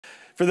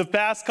For the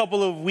past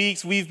couple of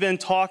weeks, we've been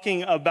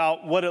talking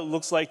about what it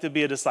looks like to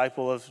be a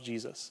disciple of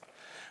Jesus.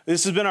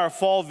 This has been our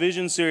fall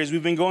vision series.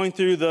 We've been going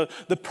through the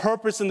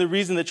purpose and the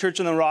reason that Church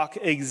on the Rock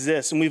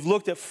exists. And we've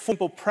looked at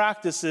simple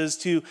practices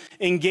to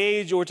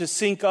engage or to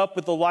sync up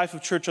with the life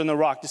of Church on the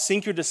Rock, to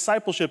sync your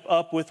discipleship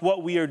up with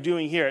what we are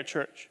doing here at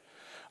church.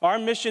 Our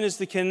mission is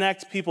to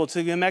connect people,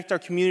 to connect our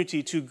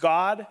community to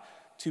God,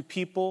 to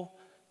people,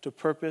 to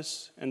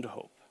purpose, and to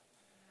hope.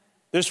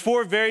 There's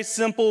 4 very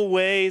simple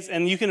ways,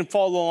 and you can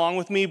follow along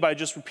with me by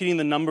just repeating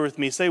the number with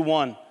me. Say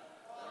 1.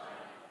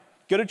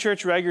 Go to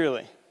church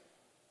regularly.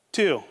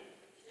 2.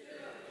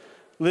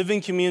 Live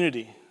in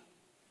community.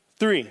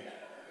 3.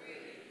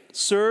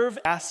 Serve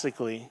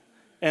enthusiastically.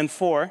 And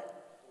 4.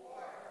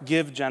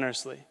 Give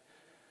generously.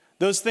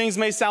 Those things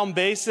may sound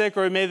basic,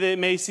 or it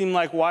may seem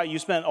like, why you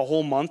spent a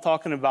whole month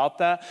talking about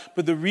that.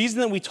 But the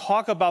reason that we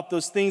talk about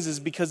those things is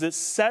because it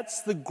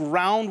sets the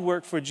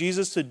groundwork for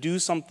Jesus to do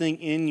something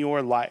in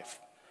your life.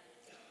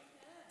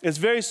 It's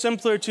very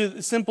simple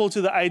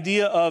to the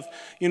idea of,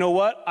 you know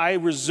what, I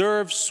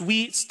reserve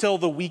sweets till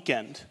the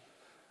weekend.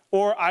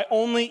 Or I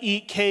only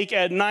eat cake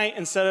at night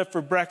instead of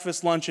for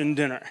breakfast, lunch, and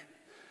dinner.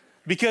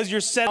 Because you're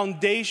setting a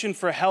foundation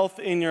for health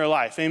in your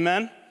life.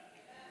 Amen?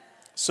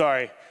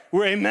 Sorry.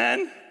 We're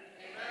amen?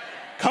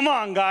 Come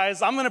on,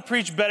 guys. I'm going to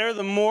preach better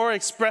the more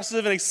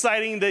expressive and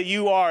exciting that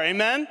you are.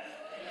 Amen?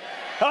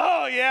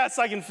 Oh, yes,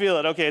 I can feel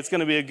it. Okay, it's going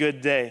to be a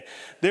good day.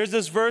 There's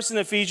this verse in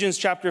Ephesians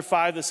chapter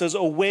 5 that says,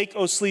 "Awake,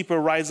 O sleeper,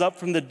 rise up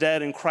from the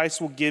dead, and Christ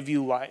will give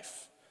you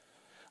life."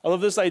 I love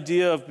this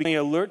idea of being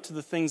alert to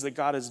the things that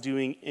God is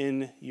doing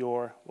in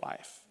your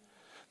life.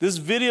 This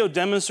video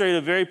demonstrated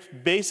a very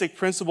basic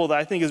principle that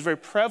I think is very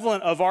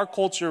prevalent of our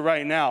culture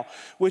right now,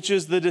 which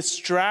is the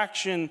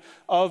distraction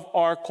of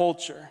our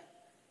culture.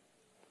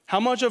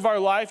 How much of our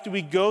life do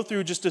we go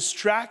through just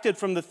distracted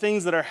from the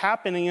things that are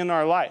happening in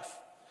our life?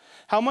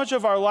 How much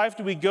of our life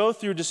do we go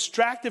through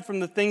distracted from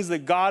the things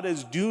that God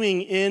is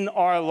doing in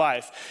our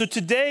life? So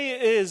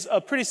today is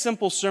a pretty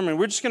simple sermon.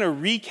 We're just going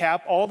to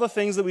recap all the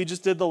things that we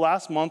just did the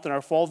last month in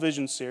our Fall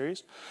Vision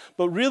series.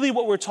 But really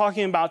what we're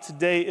talking about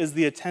today is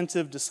the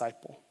attentive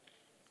disciple.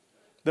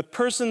 The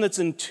person that's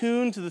in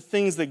tune to the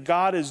things that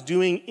God is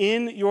doing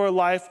in your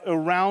life,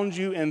 around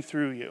you, and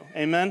through you.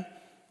 Amen?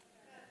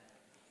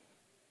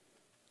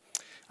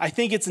 I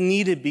think it's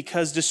needed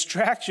because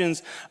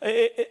distractions,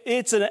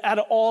 it's at an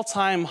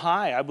all-time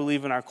high, I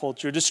believe, in our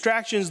culture.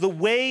 Distractions, the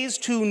ways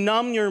to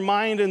numb your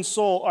mind and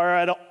soul are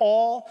at an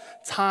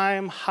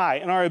all-time high.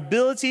 And our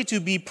ability to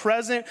be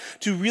present,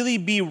 to really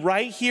be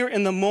right here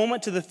in the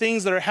moment to the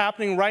things that are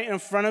happening right in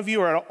front of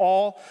you are at an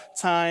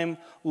all-time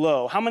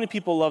low. How many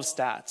people love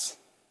stats?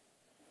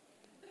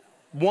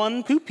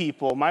 1, 2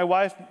 people. My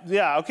wife,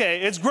 yeah,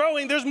 okay, it's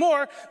growing. There's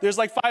more. There's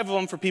like 5 of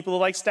them for people that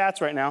like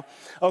stats right now.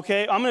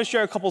 Okay, I'm going to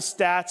share a couple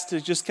stats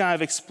to just kind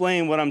of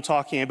explain what I'm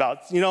talking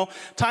about. You know,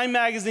 Time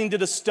Magazine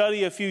did a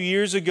study a few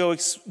years ago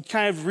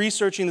kind of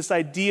researching this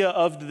idea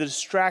of the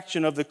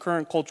distraction of the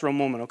current cultural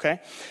moment, okay?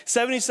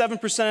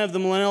 77% of the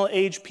millennial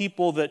age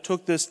people that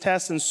took this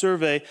test and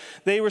survey,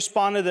 they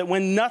responded that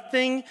when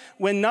nothing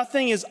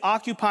is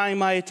occupying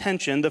my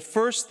attention, the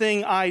first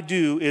thing I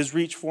do is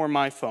reach for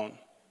my phone.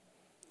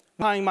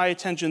 My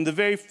attention, the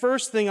very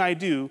first thing I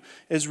do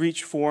is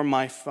reach for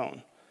my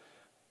phone.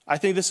 I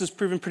think this is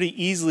proven pretty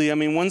easily. I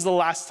mean, when's the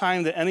last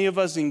time that any of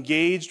us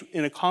engaged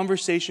in a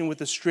conversation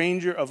with a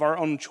stranger of our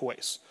own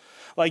choice?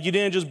 Like, you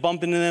didn't just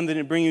bump into them, they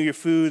didn't bring you your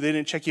food, they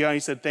didn't check you out, and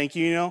you said thank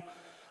you, you know?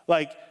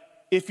 Like,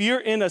 if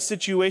you're in a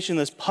situation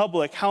that's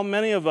public, how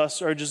many of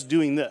us are just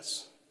doing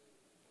this?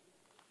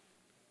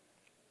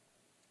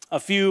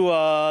 This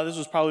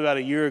was probably about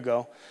a year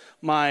ago,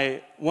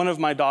 one of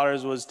my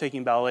daughters was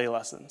taking ballet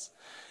lessons.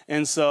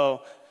 And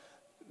so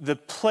the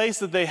place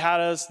that they had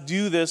us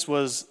do this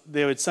was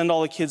they would send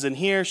all the kids in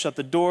here, shut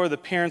the door. The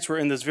parents were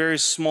in this very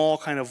small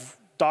kind of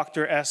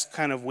doctor-esque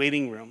kind of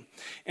waiting room.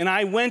 And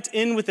I went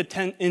in with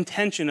the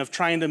intention of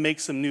trying to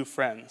make some new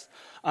friends.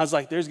 I was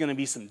like, there's going to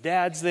be some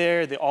dads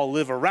there. They all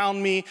live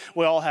around me.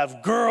 We all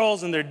have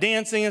girls and they're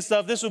dancing and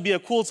stuff. This would be a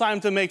cool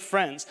time to make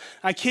friends.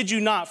 I kid you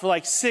not, for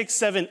like 6,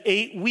 7,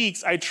 8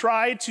 weeks, I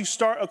tried to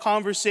start a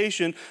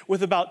conversation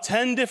with about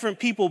 10 different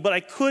people, but I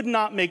could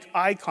not make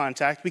eye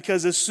contact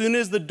because as soon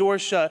as the door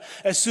shut,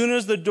 as soon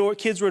as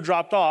kids were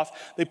dropped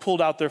off, they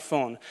pulled out their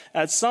phone.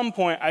 At some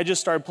point, I just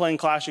started playing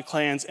Clash of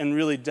Clans and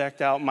really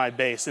decked out my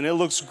base, and it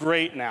looks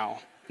great now.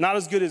 Not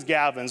as good as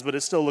Gavin's, but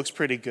it still looks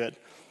pretty good.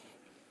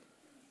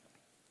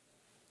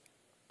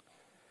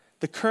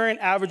 The current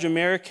average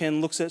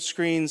American looks at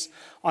screens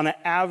on an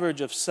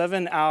average of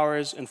 7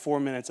 hours and 4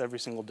 minutes every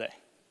single day.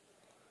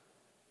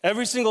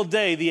 Every single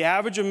day, the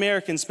average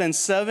American spends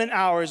 7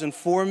 hours and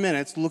 4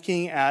 minutes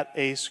looking at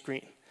a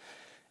screen.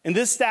 And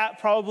this stat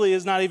probably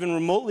is not even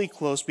remotely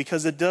close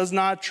because it does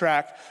not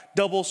track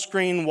double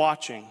screen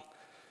watching.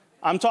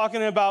 I'm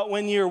talking about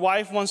when your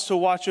wife wants to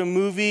watch a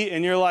movie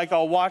and you're like,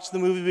 I'll watch the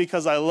movie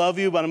because I love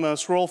you, but I'm going to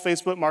scroll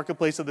Facebook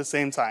Marketplace at the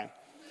same time.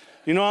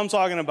 You know what I'm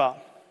talking about?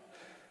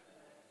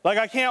 Like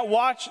I can't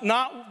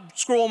not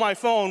scroll my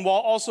phone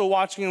while also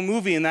watching a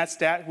movie, and that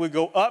stat would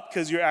go up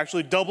because you're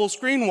actually double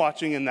screen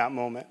watching in that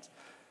moment.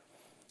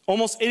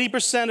 Almost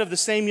 80% of the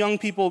same young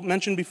people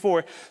mentioned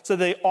before said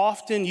they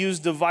often use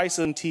devices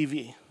on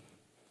TV.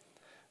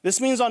 This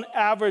means on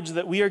average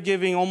that we are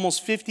giving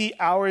almost 50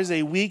 hours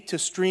a week to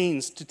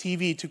screens, to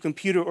TV, to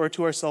computer, or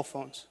to our cell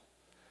phones.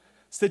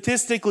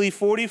 Statistically,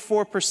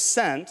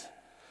 44%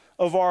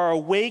 of our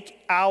awake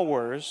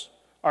hours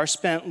are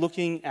spent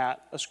looking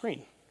at a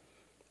screen.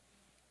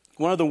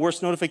 One of the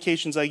worst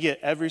notifications I get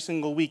every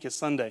single week is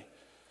Sunday,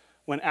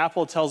 when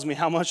Apple tells me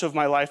how much of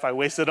my life I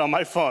wasted on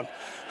my phone.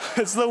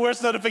 It's the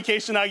worst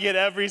notification I get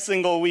every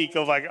single week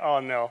of like, oh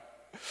no,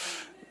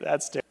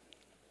 that's terrible.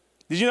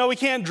 Did you know we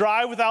can't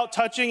drive without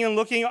touching and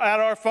looking at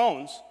our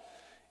phones?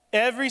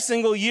 Every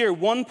single year,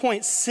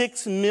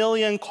 1.6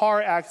 million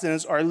car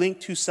accidents are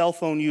linked to cell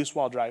phone use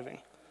while driving.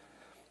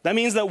 That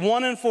means that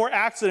 1 in 4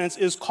 accidents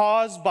is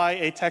caused by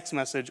a text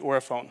message or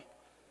a phone.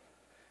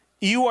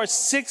 You are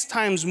 6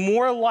 times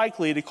more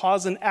likely to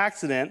cause an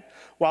accident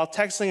while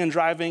texting and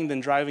driving than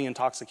driving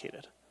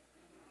intoxicated.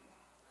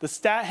 The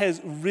stat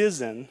has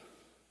risen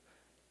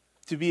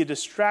to be a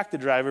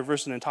distracted driver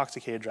versus an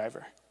intoxicated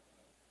driver.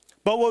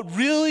 But what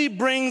really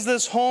brings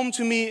this home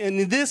to me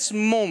in this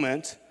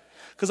moment,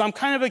 because I'm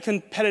kind of a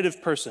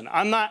competitive person.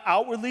 I'm not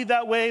outwardly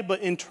that way,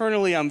 but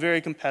internally I'm very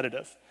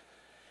competitive,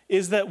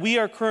 is that we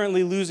are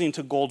currently losing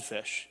to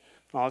goldfish.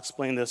 I'll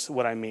explain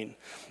what I mean.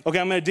 Okay,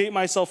 I'm going to date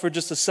myself for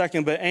just a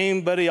second, but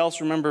anybody else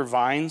remember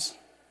Vines?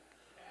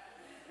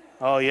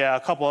 Oh yeah, a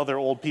couple other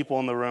old people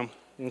in the room.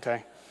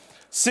 Okay.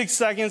 6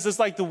 seconds is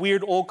like the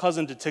weird old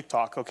cousin to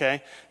TikTok,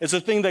 okay? It's a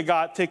thing that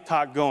got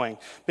TikTok going.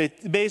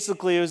 But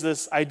basically, it was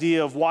this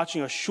idea of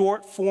watching a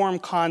short form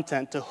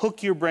content to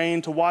hook your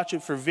brain, to watch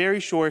it for very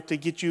short, to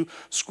get you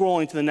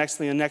scrolling to the next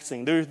thing, the next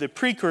thing. They're the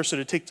precursor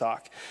to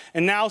TikTok.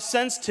 And now,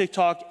 since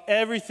TikTok,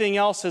 everything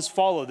else has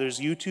followed. There's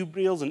YouTube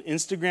Reels and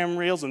Instagram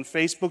Reels and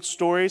Facebook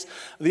Stories.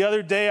 The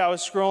other day, I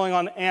was scrolling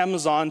on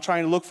Amazon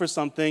trying to look for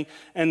something,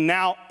 and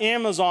now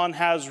Amazon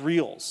has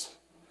Reels.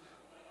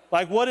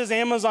 Like, what is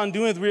Amazon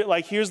doing with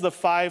like, here's the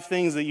 5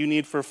 things that you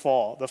need for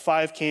fall, the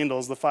 5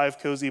 candles, the 5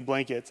 cozy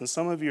blankets. And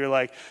some of you are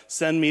like,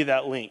 send me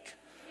that link.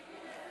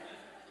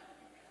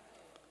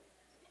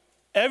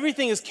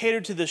 Everything is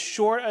catered to the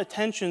short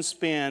attention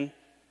span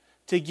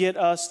to get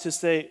us to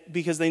say,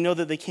 because they know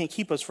that they can't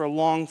keep us for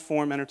long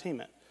form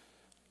entertainment.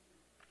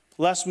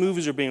 Less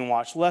movies are being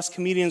watched. Less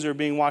comedians are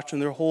being watched in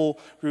their whole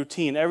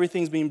routine.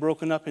 Everything's being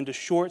broken up into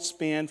short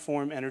span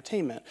form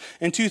entertainment.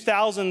 In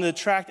 2000, the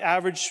tracked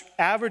average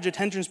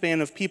attention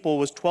span of people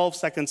was 12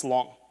 seconds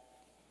long.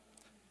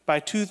 By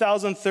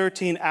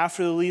 2013,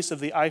 after the release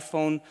of the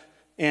iPhone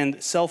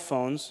and cell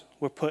phones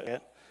were put in,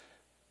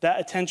 that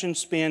attention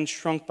span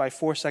shrunk by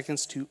 4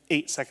 seconds to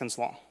 8 seconds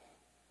long.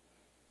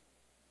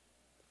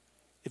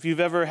 If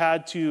you've ever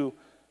had to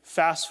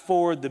fast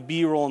forward the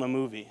B-roll in a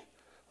movie,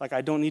 like,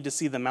 I don't need to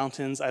see the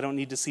mountains. I don't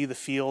need to see the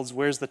fields.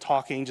 Where's the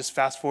talking? Just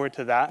fast forward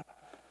to that.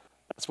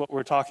 That's what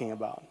we're talking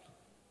about.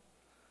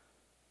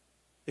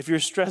 If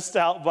you're stressed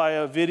out by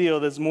a video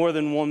that's more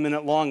than 1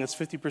 minute long, as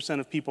 50%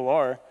 of people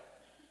are,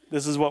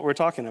 this is what we're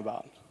talking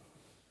about.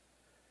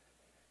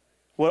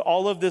 What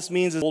all of this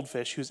means is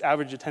goldfish, whose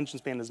average attention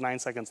span is 9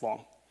 seconds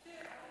long.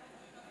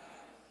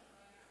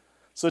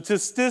 So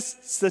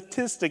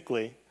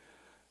statistically,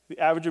 the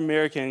average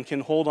American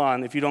can hold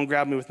on if you don't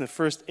grab me within the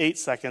first 8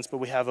 seconds, but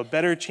we have a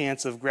better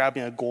chance of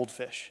grabbing a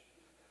goldfish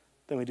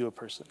than we do a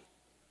person.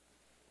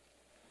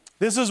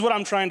 This is what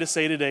I'm trying to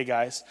say today,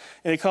 guys.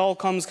 And it all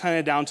comes kind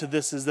of down to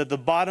this, is that the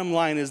bottom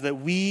line is that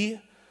we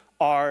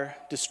are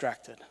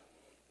distracted.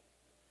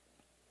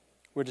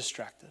 We're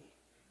distracted.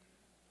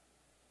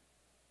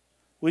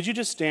 Would you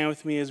just stand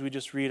with me as we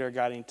just read our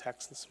guiding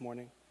text this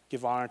morning?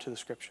 Give honor to the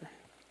scripture.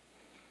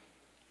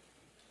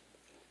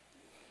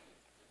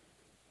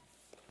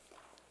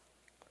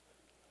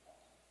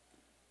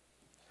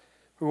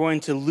 We're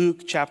going to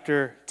Luke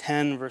chapter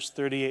 10, verse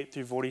 38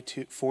 through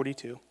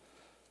 42.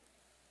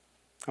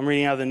 I'm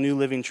reading out of the New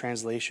Living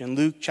Translation.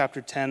 Luke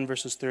chapter 10,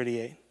 verses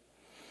 38. It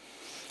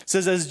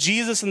says, as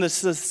Jesus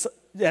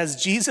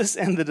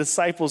and the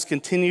disciples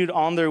continued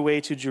on their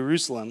way to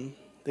Jerusalem,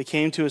 they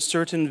came to a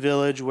certain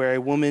village where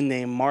a woman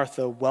named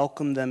Martha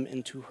welcomed them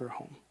into her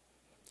home.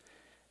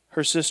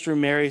 Her sister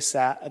Mary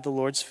sat at the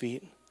Lord's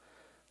feet,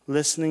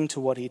 listening to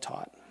what he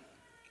taught.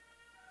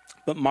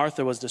 But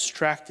Martha was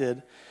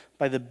distracted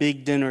by the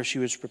big dinner she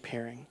was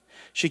preparing.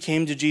 She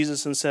came to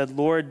Jesus and said,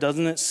 Lord,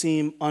 doesn't it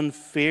seem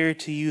unfair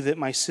to you that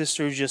my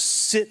sister just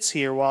sits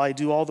here while I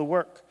do all the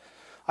work?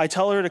 I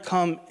tell her to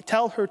come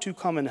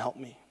and help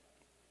me.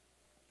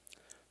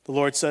 The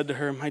Lord said to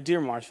her, my dear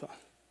Martha,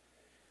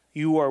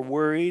 you are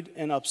worried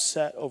and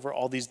upset over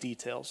all these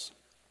details.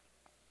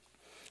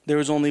 There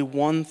is only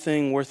one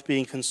thing worth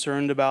being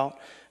concerned about.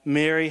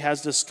 Mary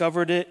has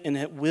discovered it, and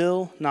it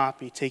will not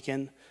be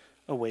taken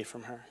away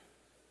from her.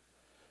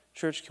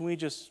 Church, can we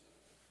just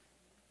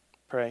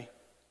pray?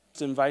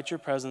 Let's invite your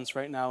presence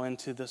right now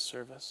into this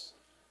service.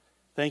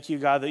 Thank you,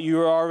 God, that you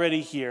are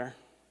already here.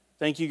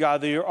 Thank you, God,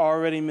 that you're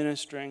already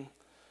ministering.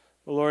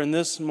 But Lord, in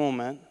this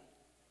moment,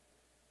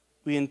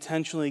 we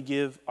intentionally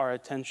give our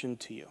attention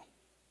to you.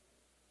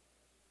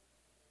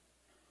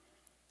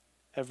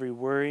 Every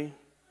worry,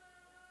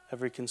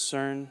 every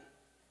concern,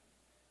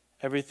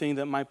 everything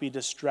that might be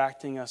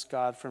distracting us,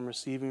 God, from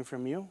receiving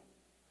from you,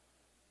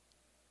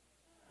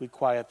 we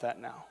quiet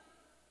that now.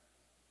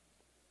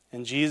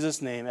 In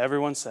Jesus' name,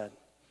 everyone said,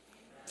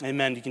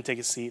 amen. You can take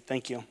a seat.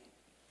 Thank you.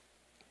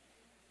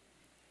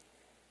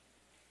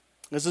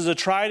 This is a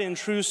tried and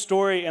true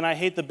story, and I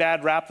hate the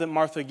bad rap that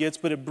Martha gets,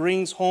 but it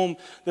brings home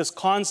this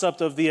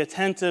concept of the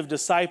attentive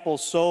disciple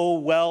so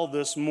well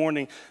this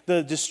morning.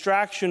 The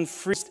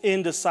distraction-free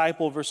in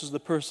disciple versus the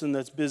person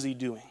that's busy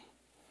doing.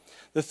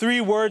 The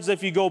three words,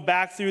 if you go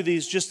back through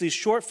these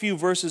short few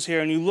verses here,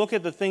 and you look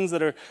at the things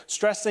that are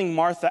stressing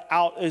Martha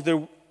out,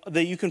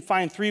 that you can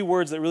find three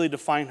words that really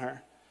define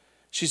her.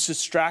 She's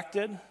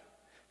distracted,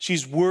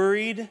 she's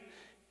worried,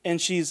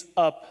 and she's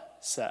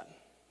upset.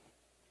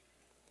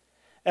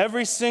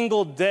 Every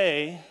single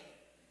day,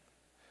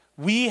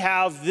 we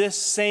have this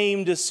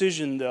same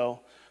decision, though,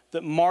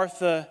 that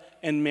Martha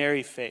and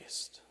Mary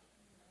faced.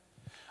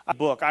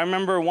 I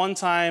remember one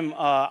time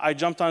I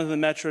jumped onto the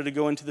metro to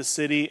go into the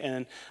city,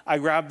 and I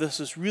grabbed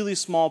this really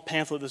small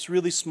pamphlet, this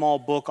really small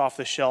book off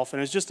the shelf,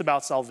 and it's just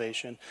about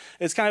salvation.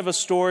 It's kind of a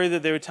story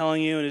that they were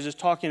telling you, and it's just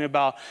talking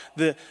about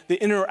the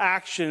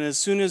interaction as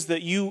soon as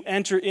that you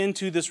enter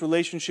into this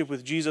relationship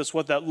with Jesus,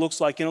 what that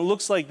looks like. And it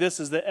looks like this,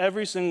 is that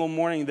every single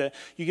morning that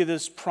you get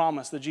this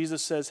promise that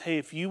Jesus says, hey,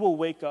 if you will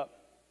wake up,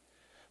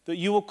 that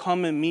you will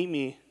come and meet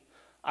me,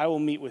 I will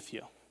meet with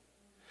you.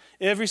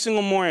 Every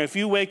single morning, if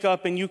you wake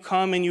up and you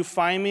come and you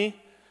find me,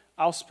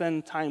 I'll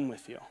spend time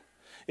with you.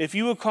 If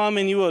you would come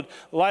and you would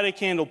light a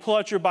candle, pull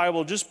out your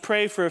Bible, just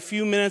pray for a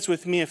few minutes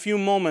with me, a few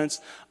moments,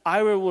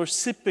 I will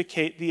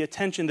reciprocate the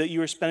attention that you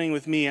are spending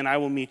with me, and I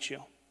will meet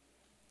you.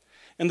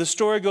 And the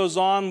story goes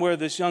on where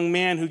this young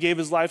man who gave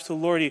his life to the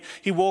Lord,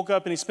 he woke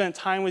up and he spent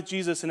time with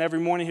Jesus, and every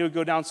morning he would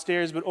go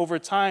downstairs, but over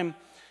time,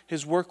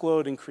 his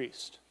workload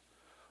increased.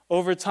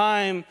 Over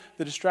time,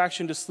 the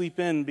distraction to sleep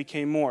in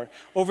became more.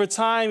 Over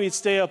time, he'd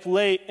stay up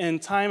late,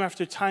 and time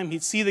after time,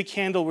 he'd see the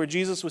candle where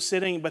Jesus was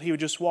sitting, but he would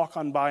just walk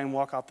on by and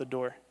walk out the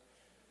door.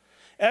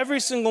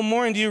 Every single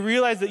morning, do you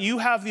realize that you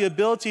have the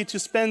ability to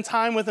spend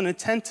time with an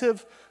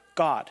attentive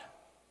God?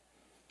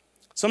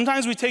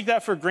 Sometimes we take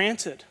that for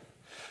granted.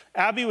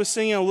 Abby was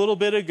singing a little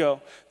bit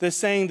ago, they're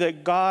saying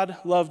that God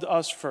loved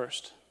us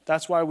first.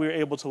 That's why we were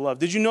able to love.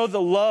 Did you know that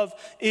love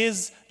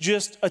is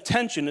just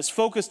attention? It's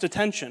focused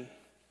attention.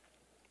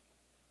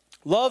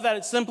 Love at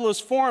its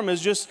simplest form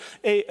is just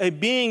a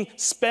being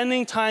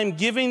spending time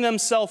giving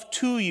themselves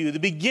to you. The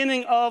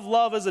beginning of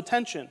love is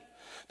attention.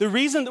 The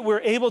reason that we're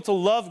able to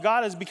love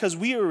God is because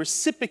we are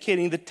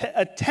reciprocating the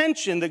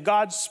attention that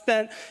God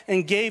spent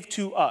and gave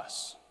to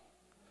us.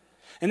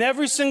 And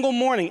every single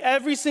morning,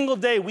 every single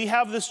day, we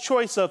have this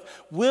choice of,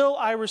 will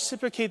I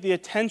reciprocate the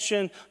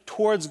attention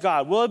towards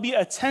God? Will I be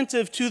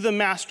attentive to the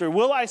Master?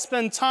 Will I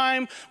spend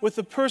time with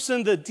the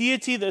person, the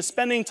deity that is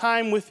spending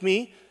time with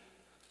me?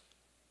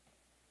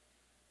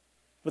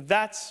 But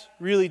that's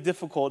really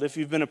difficult if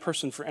you've been a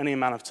person for any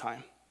amount of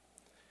time.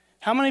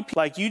 How many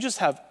people, you just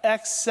have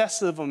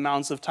excessive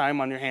amounts of time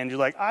on your hand? You're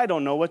like, I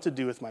don't know what to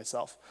do with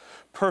myself.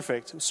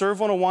 Perfect. Serve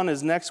 101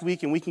 is next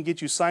week, and we can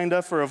get you signed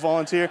up for a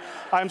volunteer.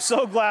 I'm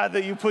so glad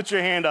that you put your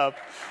hand up.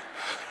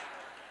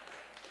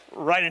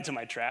 Right into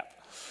my trap.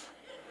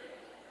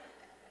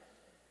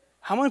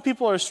 How many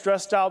people are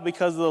stressed out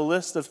because of the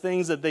list of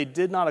things that they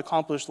did not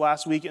accomplish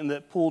last week and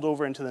that pulled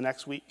over into the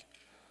next week?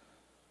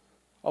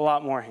 A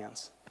lot more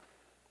hands.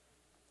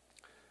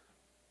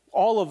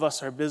 All of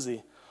us are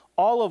busy.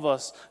 All of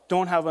us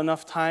don't have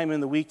enough time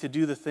in the week to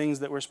do the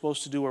things that we're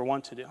supposed to do or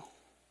want to do.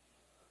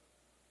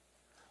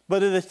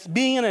 But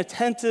being an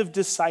attentive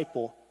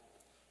disciple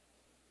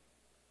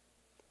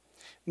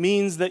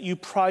means that you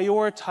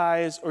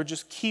prioritize or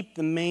just keep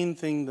the main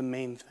thing the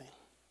main thing.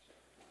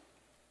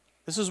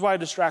 This is why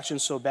distraction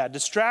is so bad.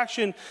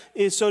 Distraction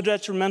is so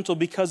detrimental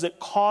because it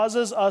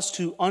causes us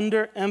to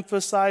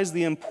underemphasize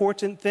the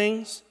important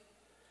things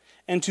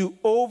and to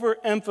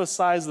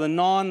overemphasize the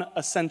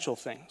non-essential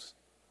things.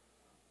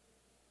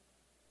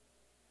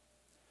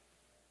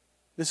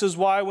 This is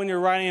why when you're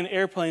riding an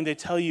airplane, they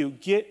tell you,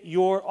 get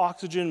your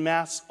oxygen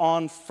mask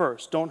on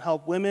first. Don't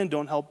help women,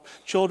 don't help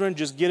children,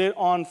 just get it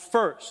on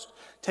first.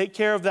 Take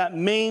care of that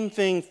main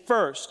thing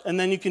first, and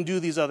then you can do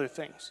these other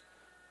things.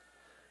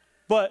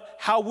 But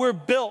how we're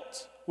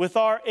built with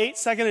our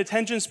 8-second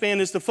attention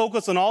span is to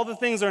focus on all the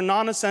things that are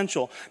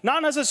non-essential,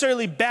 not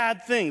necessarily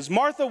bad things.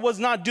 Martha was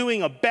not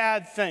doing a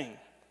bad thing.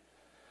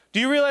 Do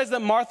you realize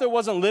that Martha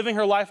wasn't living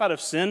her life out of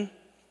sin?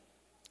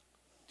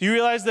 Do you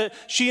realize that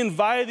she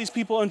invited these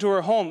people into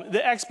her home?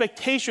 The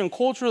expectation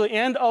culturally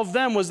and of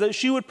them was that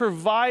she would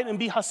provide and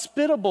be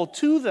hospitable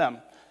to them,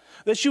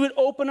 that she would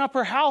open up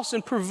her house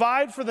and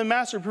provide for the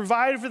Master,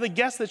 provide for the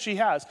guests that she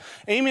has.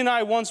 Amy and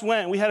I once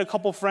went. We had a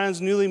couple friends,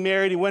 newly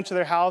married. We went to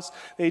their house.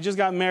 They just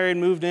got married,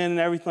 moved in, and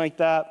everything like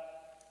that.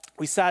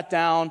 We sat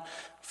down.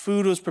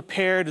 Food was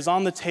prepared, is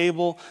on the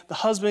table. The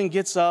husband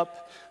gets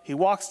up, He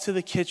walks to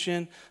the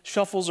kitchen,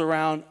 shuffles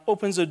around,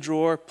 opens a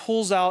drawer,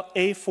 pulls out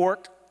a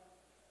fork,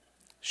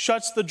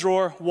 shuts the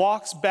drawer,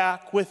 walks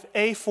back with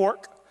a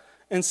fork,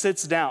 and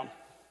sits down.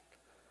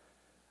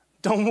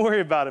 Don't worry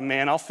about it,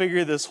 man. I'll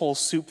figure this whole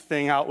soup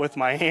thing out with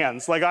my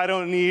hands. Like, I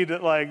don't need,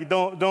 like,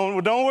 don't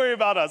worry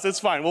about us. It's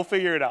fine. We'll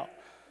figure it out.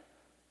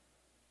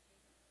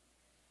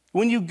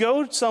 When you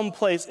go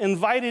someplace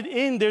invited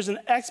in, there's an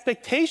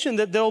expectation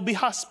that there will be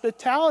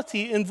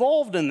hospitality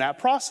involved in that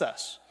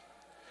process.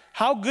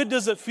 How good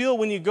does it feel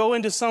when you go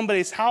into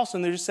somebody's house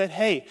and they just said,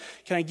 hey,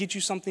 can I get you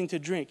something to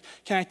drink?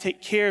 Can I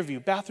take care of you?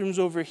 Bathroom's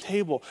over here,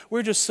 table.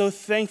 We're just so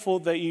thankful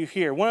that you're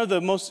here. One of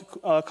the most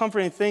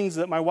comforting things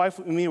that my wife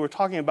and me were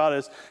talking about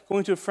is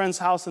going to a friend's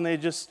house and they're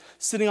just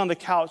sitting on the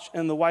couch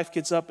and the wife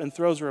gets up and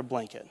throws her a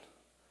blanket.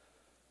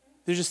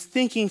 They're just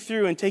thinking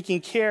through and taking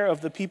care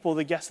of the people,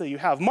 the guests that you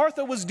have.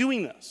 Martha was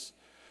doing this.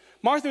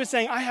 Martha was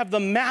saying, I have the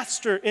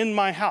master in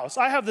my house.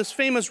 I have this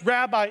famous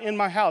rabbi in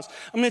my house.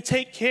 I'm going to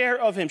take care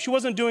of him. She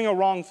wasn't doing a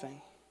wrong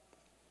thing.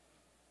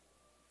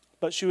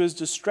 But she was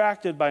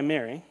distracted by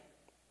Mary.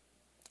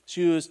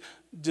 She was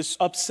just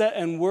upset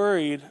and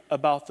worried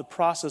about the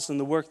process and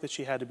the work that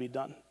she had to be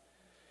done.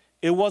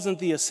 It wasn't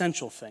the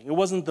essential thing. It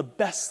wasn't the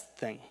best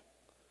thing.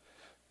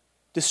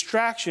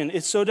 Distraction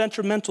is so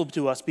detrimental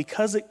to us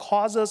because it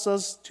causes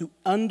us to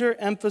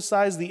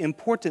underemphasize the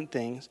important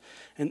things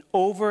and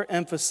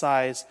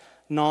overemphasize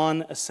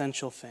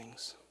non-essential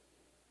things.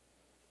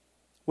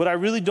 What I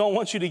really don't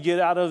want you to get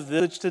out of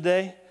this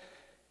today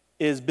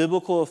is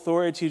biblical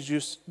authority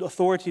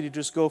to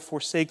just go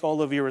forsake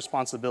all of your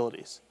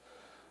responsibilities.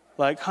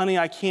 Like, honey,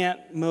 I can't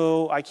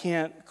mow, I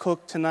can't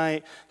cook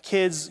tonight.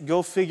 Kids,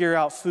 go figure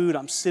out food.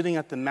 I'm sitting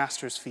at the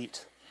master's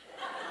feet.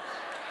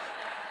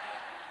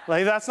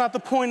 Like, that's not the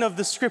point of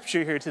the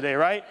scripture here today,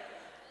 right?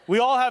 We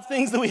all have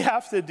things that we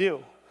have to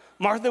do.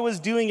 Martha was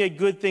doing a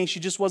good thing.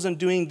 She just wasn't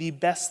doing the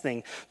best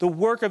thing. The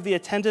work of the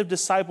attentive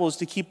disciple is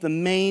to keep the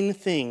main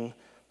thing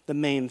the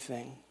main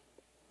thing.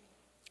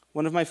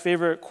 One of my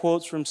favorite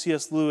quotes from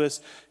C.S. Lewis,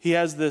 he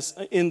has this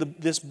in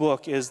this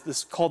book, is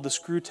this called the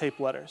Screw Tape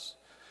Letters.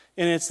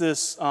 And it's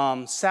this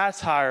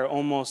satire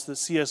almost that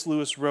C.S.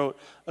 Lewis wrote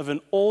of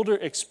an older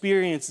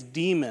experienced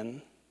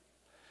demon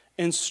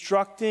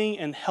instructing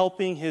and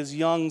helping his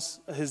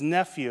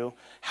nephew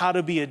how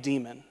to be a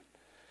demon.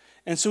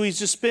 And so he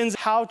just spins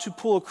how to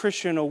pull a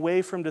Christian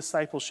away from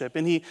discipleship.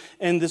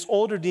 And this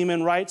older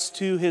demon writes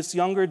to his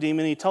younger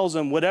demon. He tells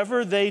him,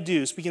 whatever they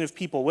do, speaking of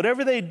people,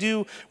 whatever they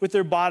do with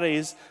their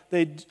bodies,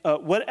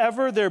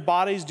 whatever their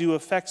bodies do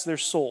affects their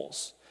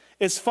souls.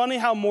 It's funny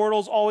how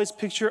mortals always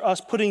picture us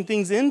putting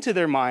things into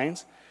their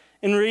minds.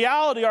 In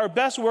reality, our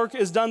best work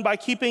is done by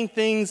keeping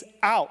things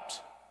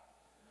out.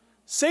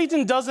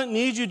 Satan doesn't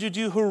need you to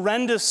do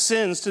horrendous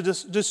sins to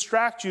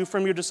distract you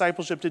from your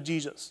discipleship to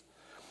Jesus.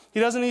 He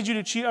doesn't need you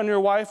to cheat on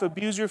your wife,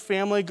 abuse your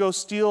family, go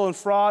steal and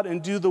fraud,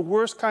 and do the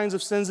worst kinds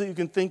of sins that you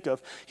can think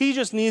of. He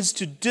just needs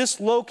to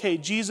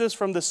dislocate Jesus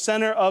from the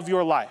center of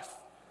your life.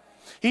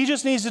 He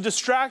just needs to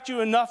distract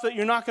you enough that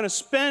you're not going to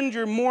spend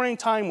your morning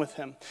time with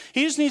him.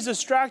 He just needs to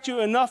distract you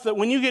enough that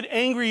when you get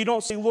angry, you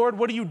don't say, Lord,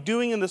 what are you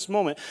doing in this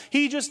moment?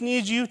 He just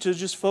needs you to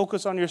just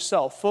focus on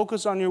yourself,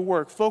 focus on your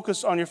work,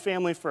 focus on your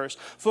family first,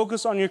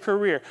 focus on your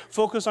career,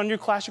 focus on your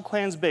Clash of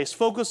Clans base,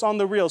 focus on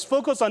the reels,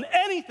 focus on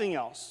anything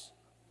else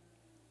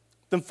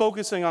than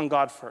focusing on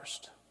God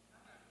first.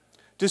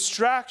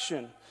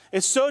 Distraction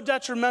is so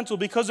detrimental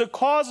because it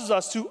causes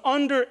us to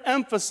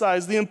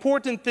underemphasize the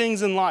important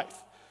things in life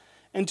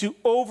and to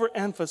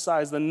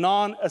overemphasize the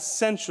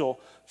non-essential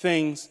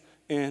things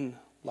in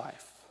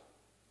life.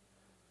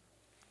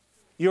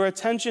 Your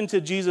attention to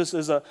Jesus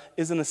is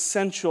an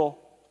essential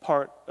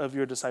part of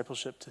your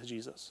discipleship to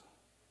Jesus.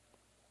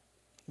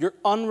 Your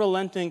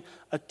unrelenting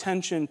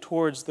attention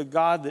towards the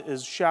God that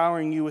is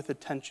showering you with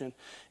attention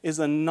is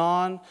an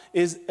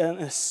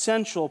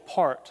essential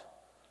part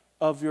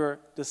of your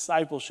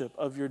discipleship,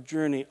 of your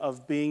journey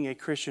of being a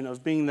Christian,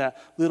 of being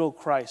that little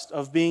Christ,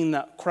 of being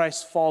that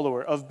Christ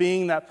follower, of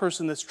being that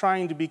person that's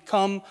trying to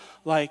become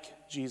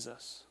like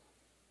Jesus.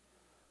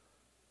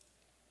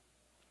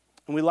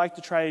 And we like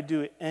to try to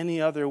do it any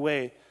other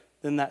way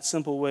than that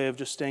simple way of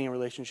just staying in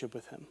relationship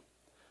with him.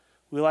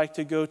 We like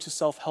to go to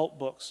self-help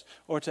books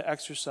or to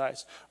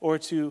exercise or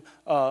to,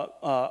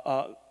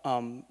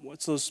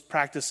 what's those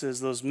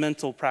practices, those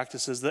mental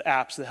practices, the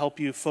apps that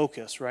help you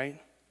focus,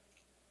 right?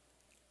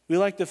 We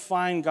like to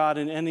find God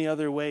in any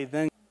other way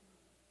than.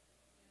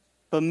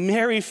 But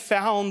Mary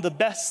found the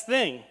best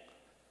thing,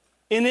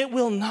 and it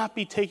will not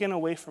be taken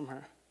away from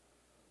her.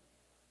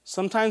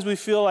 Sometimes we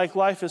feel like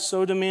life is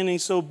so demanding,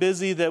 so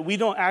busy that we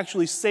don't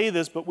actually say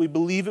this, but we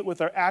believe it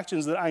with our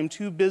actions that I'm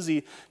too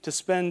busy to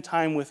spend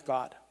time with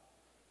God.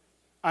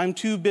 I'm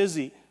too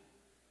busy.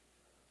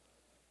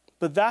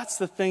 But that's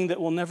the thing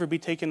that will never be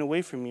taken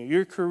away from you.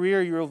 Your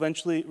career, you'll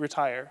eventually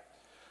retire.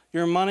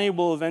 Your money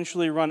will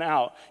eventually run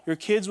out. Your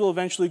kids will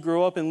eventually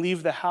grow up and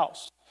leave the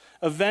house.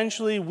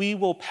 Eventually, we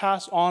will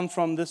pass on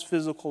from this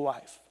physical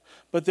life.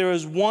 But there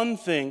is one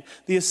thing,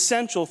 the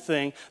essential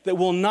thing, that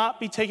will not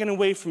be taken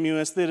away from you.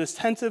 And it's the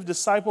attentive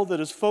disciple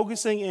that is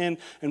focusing in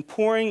and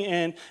pouring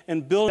in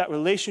and building that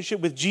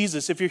relationship with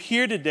Jesus. If you're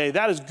here today,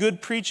 that is good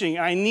preaching.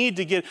 I need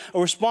to get a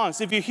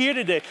response. If you're here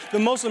today, the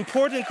most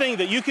important thing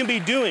that you can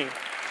be doing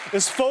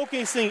is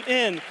focusing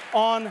in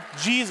on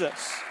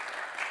Jesus.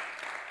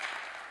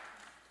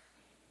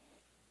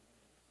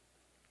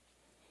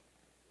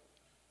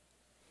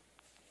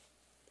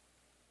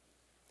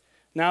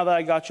 Now that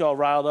I got you all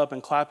riled up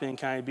and clapping,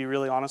 can I be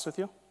really honest with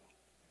you?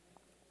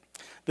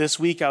 This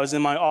week I was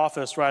in my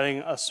office writing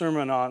a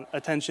sermon on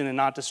attention and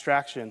not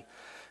distraction.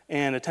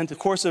 And attentive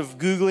course of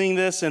Googling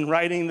this and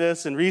writing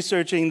this and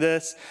researching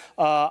this,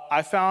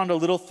 I found a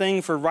little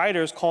thing for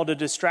writers called a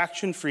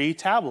distraction-free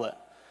tablet.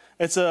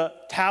 It's a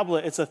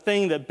tablet, it's a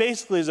thing that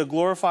basically is a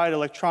glorified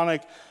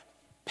electronic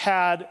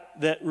pad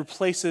that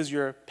replaces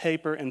your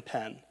paper and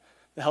pen,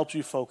 that helps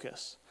you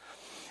focus.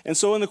 And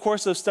so in the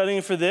course of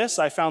studying for this,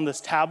 I found this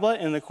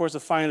tablet. In the course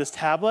of finding this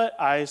tablet,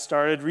 I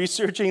started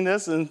researching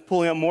this and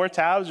pulling up more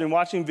tabs and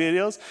watching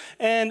videos.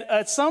 And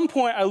at some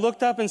point, I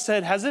looked up and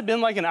said, has it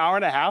been like an hour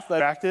and a half that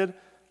I'm distracted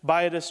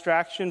by a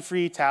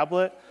distraction-free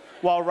tablet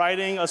while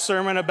writing a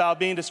sermon about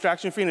being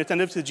distraction-free and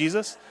attentive to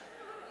Jesus?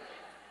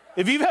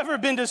 If you've ever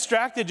been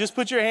distracted, just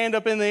put your hand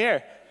up in the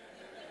air.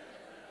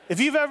 If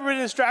you've ever been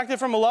distracted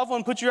from a loved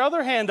one, put your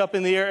other hand up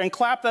in the air and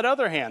clap that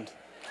other hand.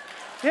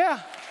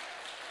 Yeah.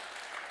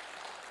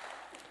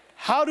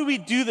 How do we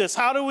do this?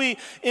 How do we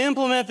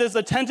implement this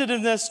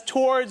attentiveness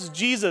towards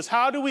Jesus?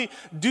 How do we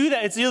do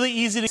that? It's really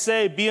easy to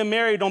say, be a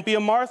Mary, don't be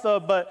a Martha,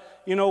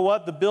 but you know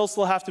what? The bills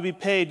still have to be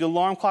paid. The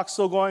alarm clock's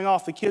still going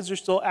off. The kids are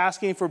still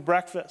asking for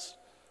breakfast.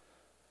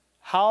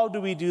 How do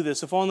we do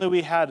this? If only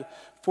we had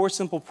 4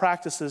 simple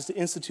practices to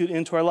institute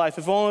into our life.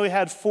 If only we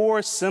had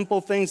 4 simple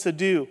things to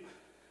do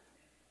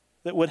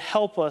that would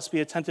help us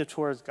be attentive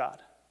towards God.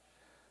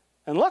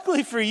 And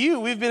luckily for you,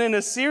 we've been in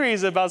a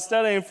series about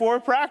studying 4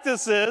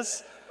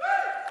 practices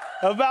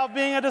about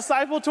being a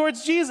disciple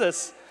towards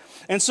Jesus.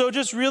 And so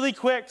just really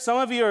quick, some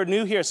of you are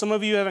new here, some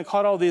of you haven't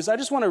caught all these. I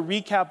just want to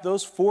recap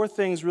those 4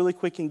 things really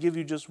quick and give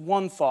you just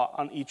one thought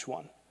on each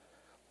one.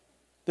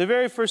 The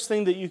very first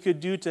thing that you could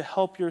do to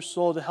help your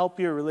soul, to help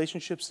your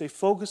relationship stay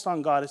focused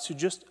on God is to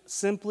just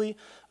simply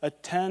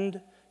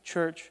attend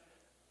church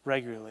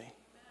regularly.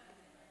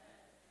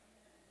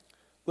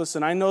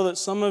 Listen, I know that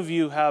some of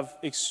you have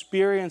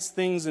experienced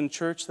things in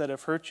church that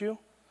have hurt you,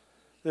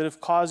 that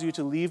have caused you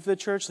to leave the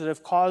church, that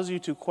have caused you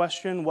to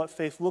question what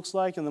faith looks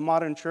like in the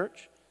modern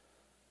church.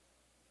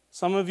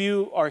 Some of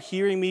you are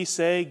hearing me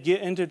say,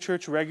 get into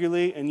church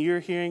regularly, and you're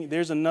hearing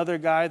there's another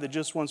guy that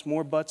just wants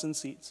more butts and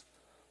seats.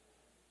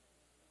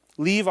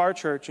 Leave our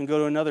church and go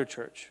to another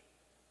church.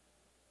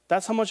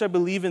 That's how much I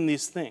believe in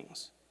these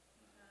things.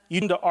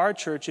 You come to our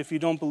church if you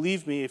don't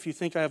believe me, if you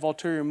think I have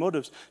ulterior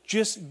motives.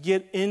 Just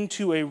get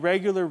into a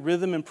regular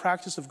rhythm and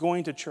practice of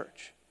going to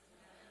church.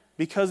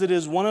 Because it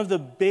is one of the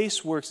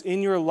base works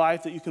in your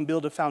life that you can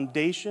build a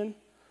foundation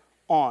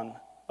on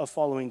of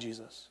following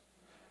Jesus.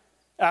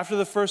 After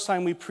the first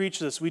time we preach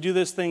this, we do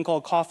this thing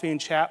called coffee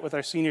and chat with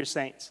our senior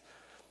saints.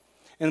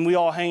 And we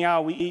all hang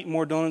out, we eat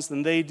more donuts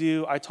than they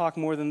do, I talk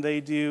more than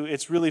they do.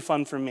 It's really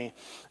fun for me,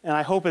 and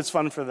I hope it's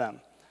fun for them.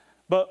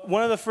 But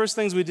one of the first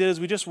things we did is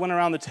we just went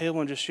around the table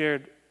and just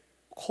shared,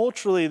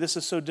 culturally, this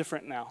is so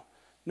different now.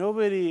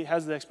 Nobody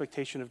has the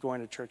expectation of going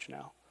to church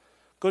now.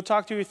 Go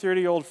talk to your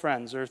 30-year-old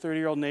friends or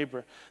 30-year-old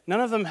neighbor.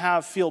 None of them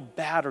feel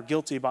bad or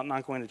guilty about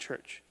not going to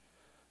church.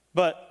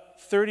 But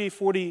 30,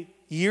 40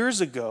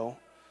 years ago,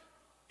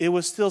 it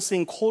was still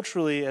seen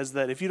culturally as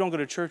that if you don't go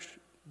to church,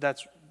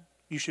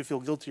 you should feel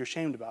guilty or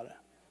shamed about it.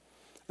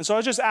 And so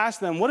I just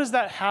asked them, what does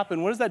that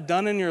happen? What has that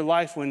done in your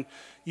life when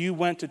you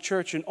went to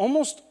church? And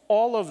almost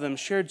all of them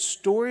shared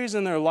stories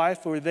in their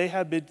life where they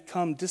had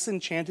become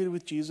disenchanted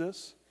with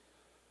Jesus,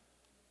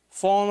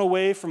 fallen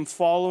away from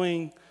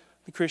following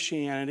the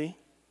Christianity,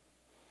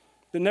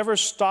 that never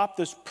stopped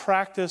this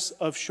practice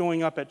of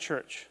showing up at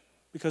church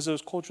because it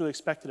was culturally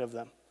expected of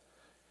them.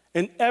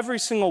 And every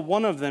single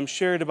one of them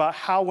shared about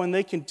how when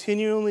they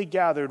continually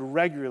gathered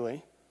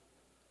regularly,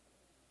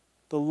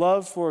 the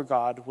love for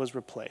God was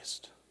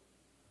replaced.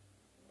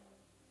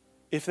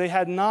 If they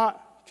had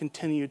not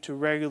continued to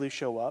regularly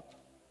show up,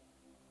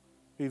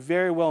 we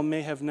very well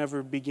may have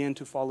never begun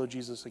to follow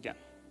Jesus again.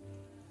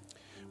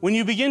 When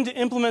you begin to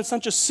implement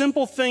such a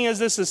simple thing as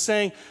this, is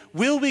saying,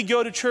 will we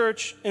go to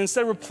church, and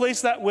instead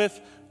replace that with,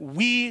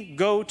 we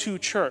go to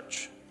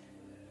church,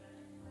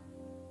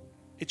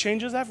 it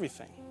changes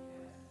everything.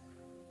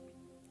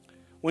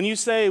 When you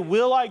say,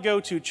 will I go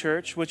to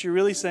church, what you're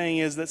really saying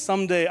is that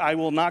someday I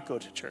will not go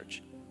to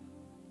church.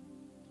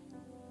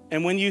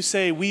 And when you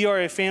say, we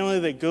are a family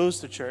that goes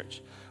to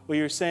church, what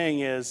you're saying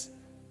is,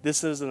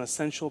 this is an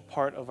essential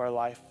part of our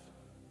life,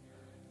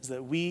 is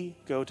that we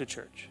go to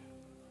church.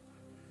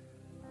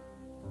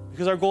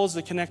 Because our goal is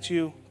to connect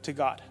you to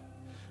God.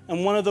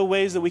 And one of the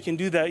ways that we can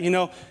do that,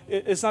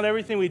 it's not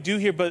everything we do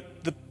here,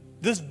 but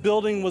this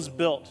building was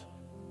built.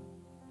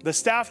 The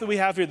staff that we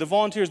have here, the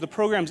volunteers, the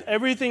programs,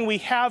 everything we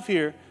have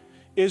here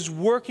is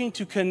working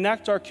to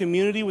connect our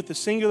community with the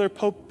singular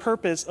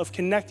purpose of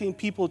connecting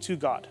people to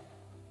God.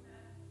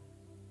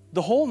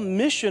 The whole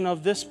mission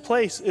of this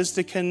place is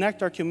to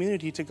connect our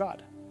community to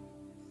God.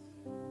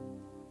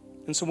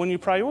 And so when you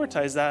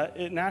prioritize that,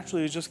 it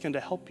naturally is just going to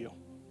help you.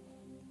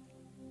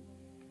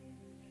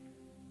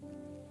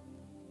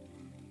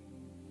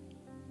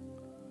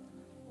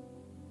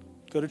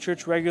 Go to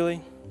church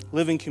regularly,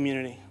 live in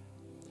community.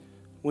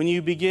 When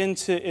you begin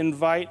to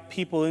invite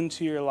people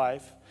into your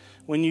life,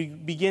 when you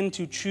begin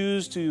to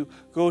choose to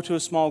go to a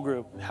small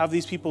group, have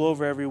these people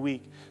over every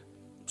week,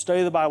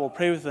 study the Bible,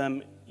 pray with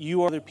them,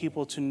 you are other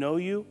people to know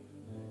you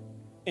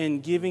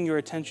and giving your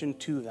attention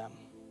to them.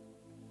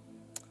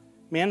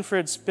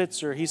 Manfred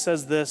Spitzer, he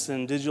says this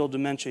in Digital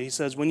Dementia. He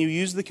says, when you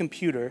use the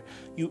computer,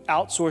 you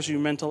outsource your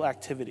mental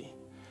activity.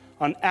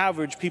 On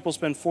average, people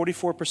spend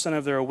 44%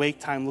 of their awake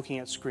time looking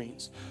at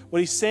screens. What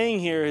he's saying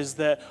here is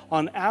that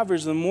on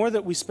average, the more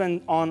that we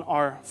spend on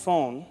our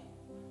phone,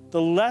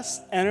 the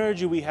less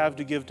energy we have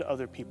to give to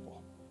other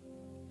people.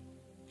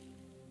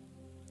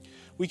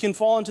 We can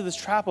fall into this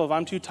trap of,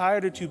 I'm too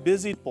tired or too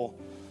busy. But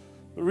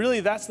really,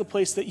 that's the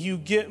place that you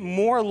get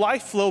more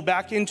life flow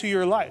back into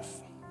your life.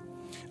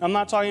 I'm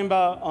not talking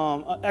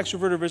about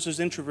extroverted versus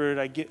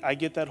introverted. I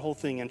get that whole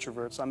thing,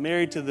 introverts. I'm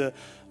married to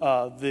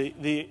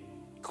the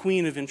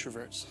queen of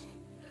introverts.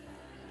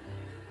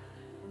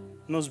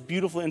 The most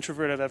beautiful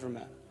introvert I've ever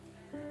met.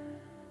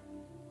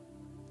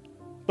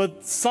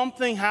 But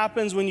something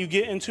happens when you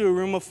get into a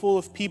room full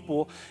of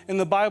people, and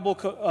the Bible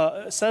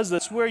says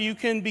this, where you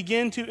can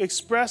begin to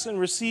express and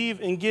receive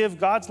and give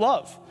God's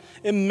love.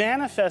 It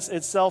manifests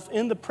itself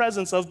in the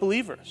presence of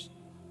believers.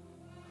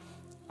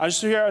 I'll just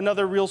share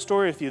another real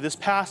story with you. This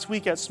past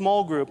week at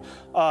small group,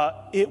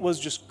 it was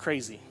just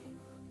crazy.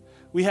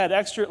 We had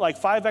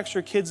 5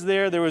 extra kids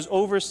there. There was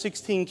over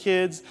 16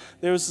 kids.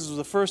 This was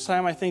the first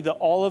time I think that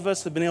all of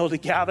us have been able to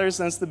gather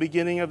since the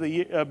beginning of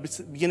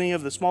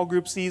the small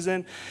group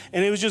season.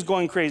 And it was just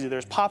going crazy.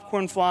 There's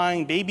popcorn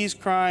flying, babies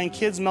crying,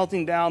 kids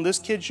melting down, this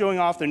kid showing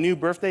off their new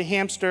birthday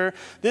hamster.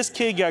 This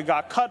kid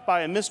got cut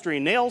by a mystery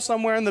nail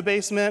somewhere in the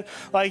basement.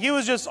 It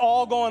was just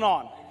all going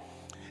on.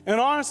 And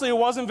honestly, it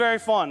wasn't very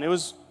fun. It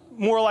was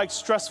more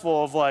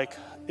stressful of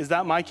is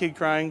that my kid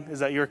crying? Is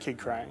that your kid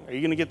crying? Are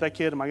you going to get that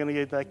kid? Am I going to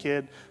get that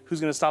kid?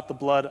 Who's going to stop the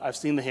blood? I've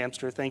seen the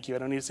hamster. Thank you. I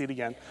don't need to see it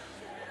again.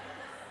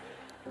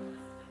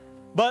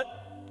 But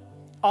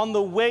on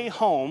the way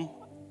home,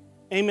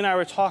 Amy and I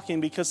were talking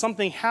because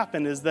something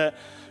happened is that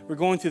we're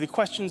going through the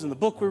questions in the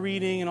book we're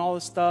reading and all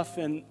this stuff.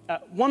 And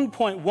at one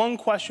point, one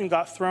question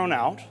got thrown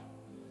out.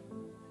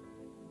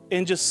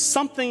 And just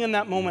something in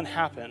that moment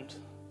happened.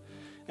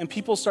 And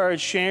people started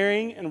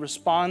sharing and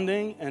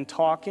responding and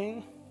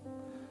talking.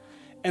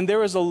 And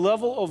there is a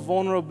level of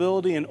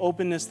vulnerability and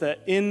openness that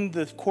in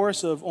the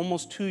course of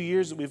almost 2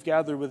 years that we've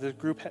gathered with this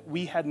group,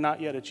 we had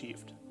not yet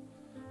achieved.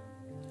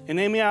 And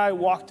Amy and I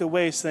walked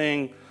away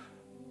saying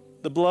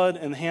the blood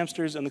and the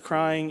hamsters and the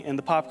crying and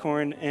the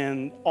popcorn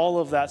and all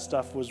of that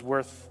stuff was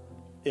worth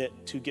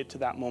it to get to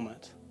that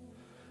moment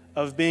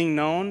of being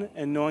known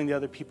and knowing the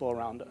other people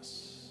around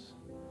us.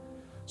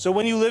 So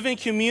when you live in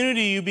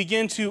community, you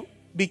begin to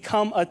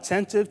become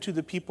attentive to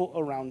the people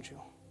around you.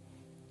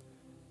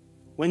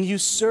 When you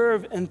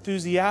serve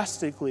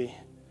enthusiastically,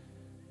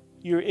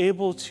 you're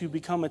able to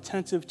become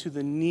attentive to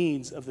the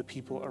needs of the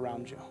people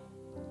around you.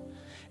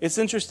 It's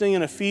interesting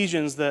in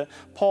Ephesians that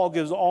Paul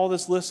gives all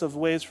this list of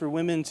ways for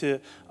women to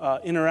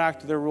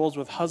interact their roles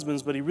with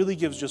husbands, but he really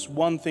gives just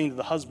one thing to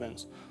the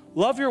husbands.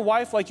 Love your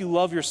wife like you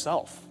love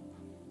yourself.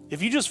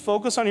 If you just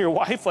focus on your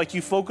wife like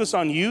you focus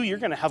on you, you're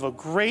going to have a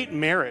great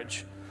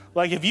marriage.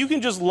 If you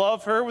can just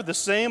love her with the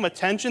same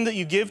attention that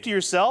you give to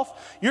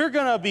yourself, you're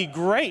going to be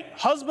great.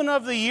 Husband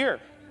of the year.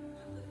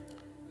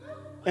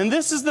 And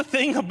this is the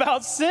thing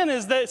about sin,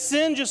 is that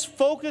sin just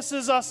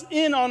focuses us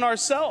in on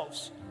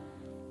ourselves.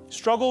 You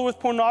struggle with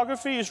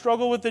pornography, you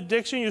struggle with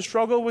addiction, you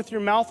struggle with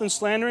your mouth and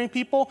slandering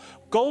people,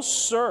 go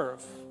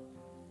serve.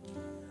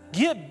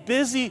 Get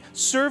busy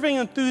serving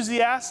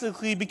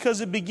enthusiastically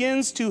because it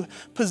begins to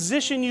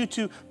position you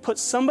to put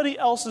somebody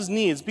else's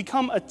needs,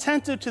 become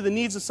attentive to the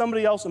needs of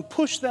somebody else and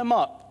push them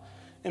up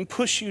and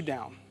push you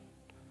down.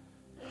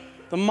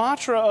 The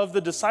mantra of the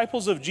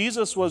disciples of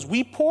Jesus was,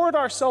 we poured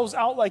ourselves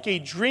out like a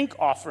drink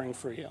offering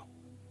for you.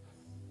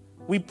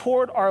 We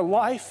poured our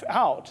life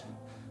out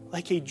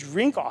like a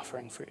drink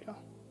offering for you.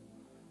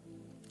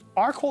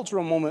 Our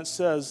cultural moment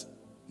says,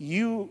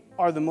 you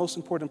are the most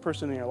important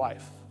person in your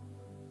life.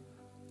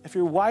 If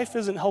your wife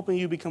isn't helping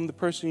you become the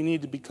person you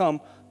need to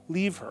become,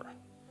 leave her.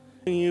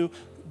 And you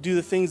do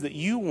the things that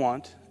you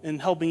want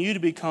and helping you to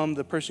become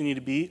the person you need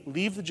to be,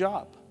 leave the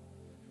job.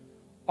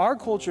 Our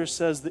culture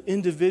says the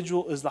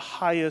individual is the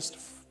highest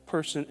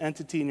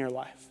entity in your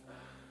life.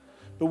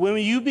 But when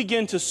you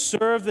begin to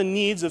serve the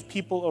needs of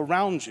people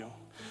around you,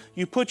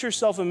 you put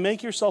yourself and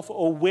make yourself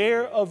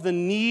aware of the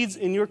needs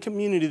in your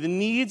community, the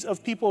needs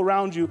of people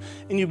around you,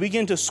 and you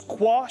begin to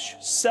squash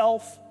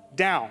self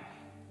down.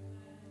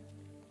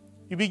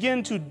 You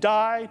begin to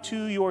die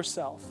to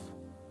yourself.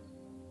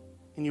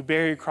 And you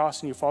bear your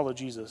cross and you follow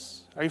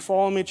Jesus. Are you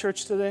following me,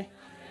 church, today?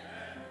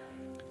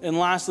 And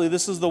lastly,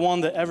 this is the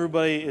one that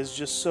everybody is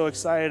just so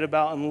excited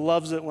about and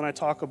loves it when I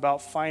talk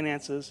about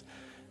finances,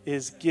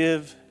 is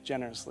give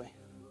generously.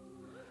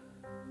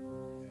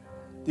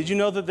 Did you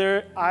know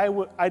that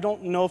I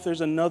don't know if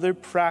there's another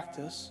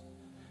practice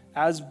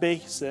as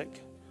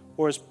basic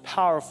or as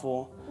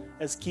powerful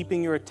as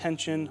keeping your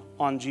attention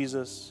on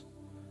Jesus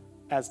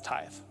as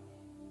tithe?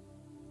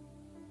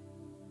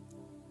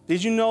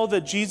 Did you know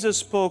that Jesus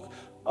spoke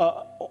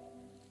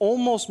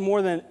almost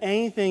more than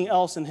anything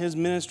else in his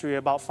ministry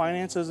about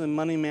finances and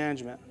money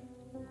management?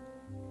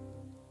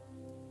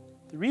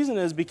 The reason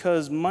is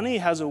because money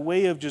has a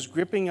way of just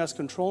gripping us,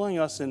 controlling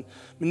us, and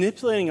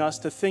manipulating us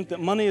to think that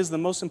money is the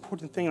most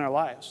important thing in our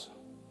lives.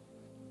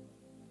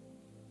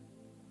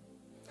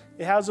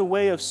 It has a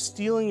way of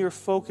stealing your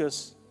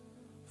focus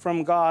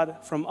from God,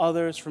 from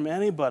others, from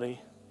anybody,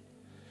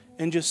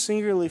 and just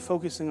singularly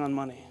focusing on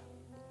money.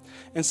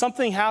 And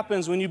something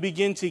happens when you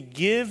begin to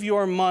give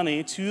your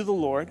money to the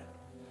Lord,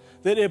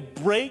 that it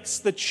breaks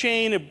the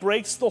chain, it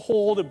breaks the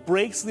hold, it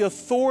breaks the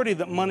authority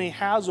that money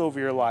has over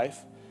your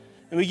life,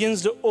 and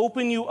begins to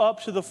open you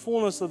up to the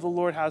fullness that the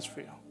Lord has for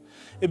you.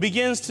 It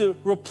begins to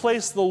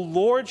replace the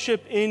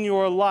lordship in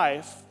your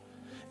life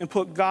and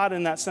put God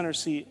in that center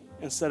seat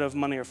instead of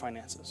money or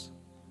finances.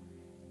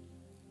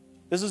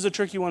 This is a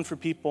tricky one for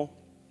people.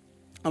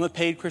 I'm a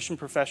paid Christian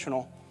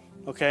professional,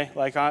 okay?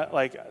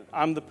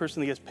 I'm the person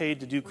that gets paid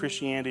to do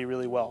Christianity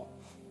really well.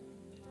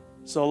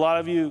 So a lot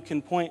of you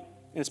can point,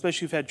 and especially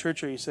if you've had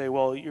church, or you say,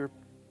 well, you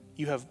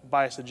have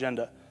biased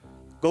agenda.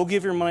 Go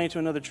give your money to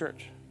another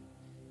church.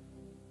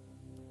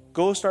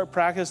 Go start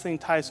practicing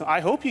tithes. I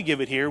hope you give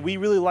it here. We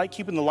really like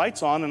keeping the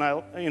lights on,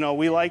 and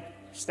we like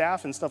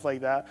staff and stuff like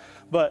that.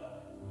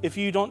 But if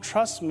you don't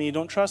trust me,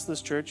 don't trust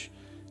this church,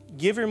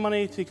 give your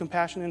money to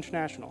Compassion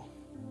International.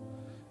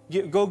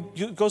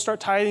 Go start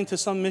tithing to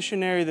some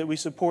missionary that we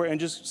support and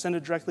just send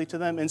it directly to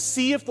them, and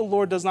see if the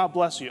Lord does not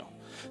bless you.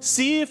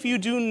 See if you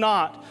do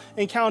not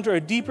encounter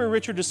a deeper,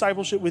 richer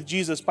discipleship with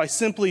Jesus by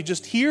simply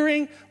just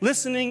hearing,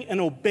 listening,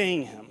 and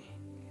obeying him.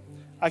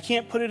 I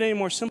can't put it any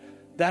more simple.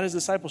 That is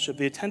discipleship.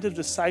 The attentive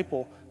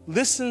disciple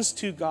listens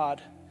to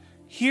God,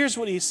 hears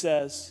what he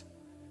says,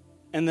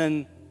 and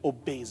then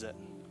obeys it.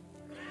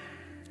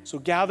 So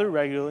gather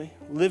regularly,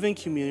 live in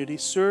community,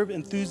 serve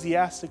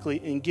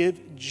enthusiastically, and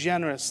give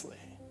generously.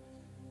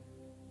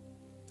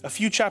 A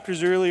few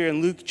chapters earlier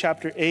in Luke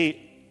chapter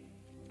 8,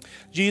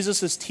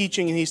 Jesus is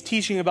teaching, and he's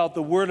teaching about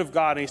the Word of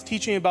God, and he's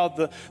teaching about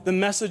the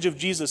message of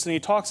Jesus, and he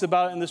talks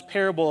about it in this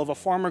parable of a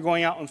farmer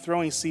going out and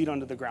throwing seed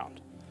onto the ground.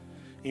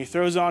 And he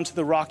throws it onto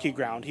the rocky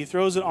ground. He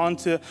throws it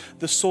onto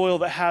the soil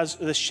that has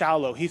the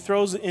shallow. He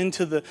throws it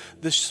into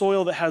the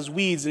soil that has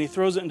weeds, and he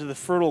throws it into the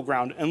fertile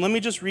ground. And let me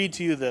just read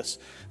to you this.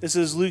 This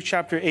is Luke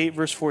chapter 8,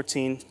 verse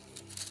 14.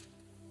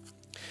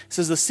 It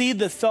says, the seed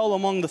that fell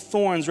among the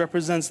thorns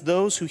represents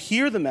those who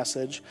hear the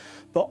message,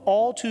 but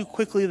all too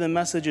quickly the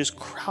message is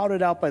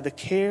crowded out by the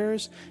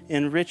cares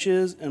and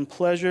riches and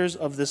pleasures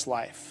of this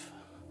life.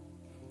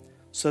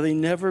 So they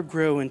never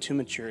grow into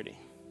maturity.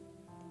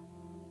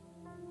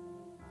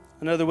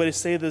 Another way to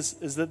say this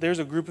is that there's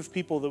a group of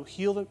people that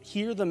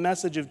hear the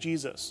message of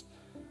Jesus,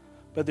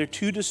 but they're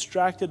too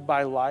distracted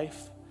by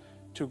life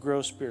to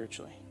grow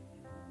spiritually.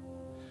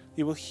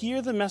 They will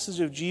hear the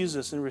message of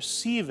Jesus and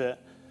receive it,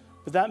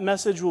 but that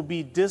message will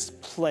be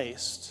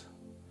displaced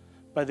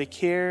by the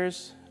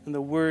cares and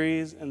the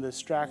worries and the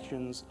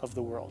distractions of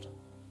the world.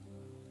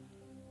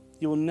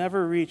 You will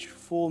never reach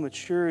full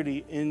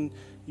maturity in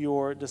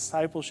your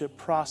discipleship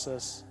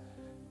process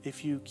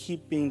if you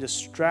keep being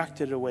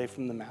distracted away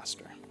from the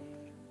Master.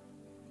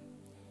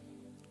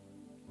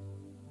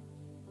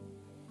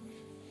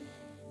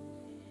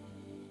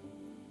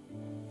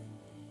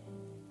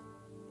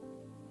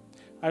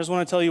 I just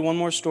want to tell you one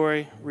more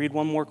story, read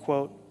one more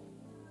quote,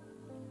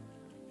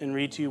 and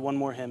read to you one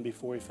more hymn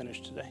before we finish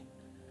today.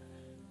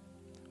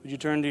 Would you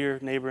turn to your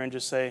neighbor and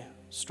just say,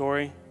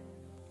 story,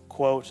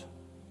 quote,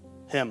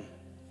 hymn?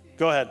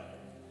 Go ahead.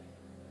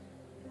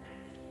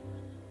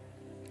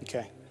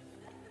 Okay.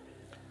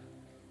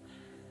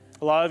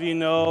 A lot of you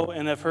know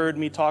and have heard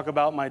me talk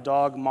about my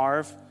dog,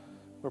 Marv.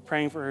 We're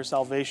praying for her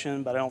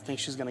salvation, but I don't think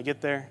she's going to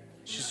get there.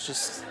 She's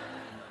just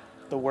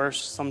the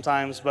worst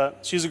sometimes,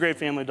 but she's a great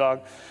family dog.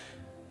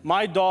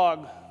 My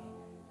dog,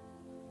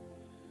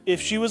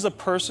 if she was a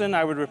person,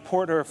 I would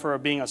report her for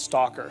being a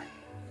stalker.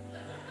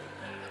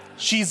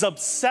 She's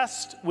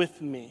obsessed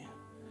with me.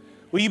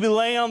 We could be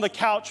laying on the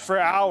couch for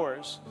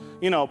hours,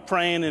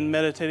 praying and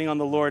meditating on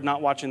the Lord,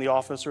 not watching The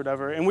Office or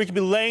whatever. And we could be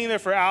laying there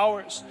for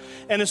hours.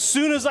 And as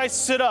soon as I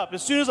sit up,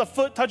 as soon as a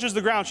foot touches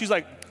the ground, she's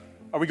like,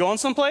 are we going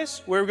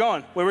someplace? Where are we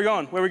going? Where are we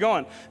going? Where are we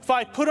going? If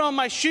I put on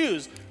my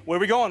shoes, where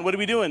are we going? What are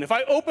we doing? If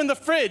I open the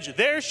fridge,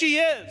 there she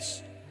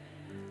is.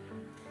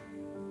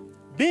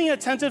 Being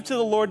attentive to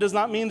the Lord does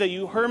not mean that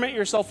you hermit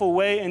yourself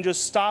away and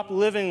just stop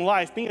living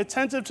life. Being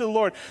attentive to the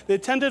Lord, the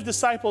attentive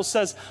disciple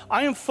says,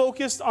 I am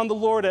focused on the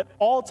Lord at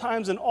all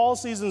times, in all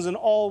seasons, in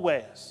all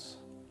ways.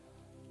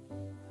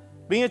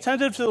 Being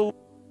attentive to the Lord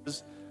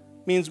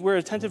means we're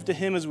attentive to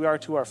him as we are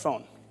to our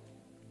phone.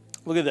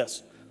 Look at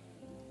this.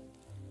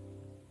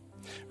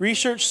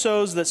 Research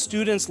shows that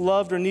students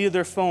loved or needed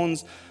their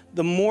phones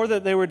the more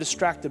that they were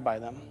distracted by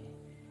them.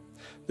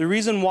 The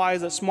reason why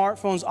is that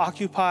smartphones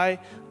occupy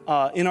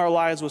in our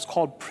lives what's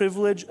called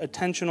privileged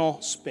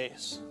attentional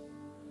space.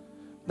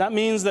 That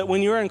means that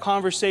when you're in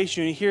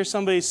conversation, you hear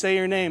somebody say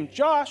your name,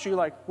 Josh, you're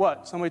like,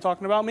 what, somebody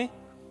talking about me?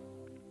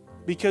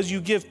 Because you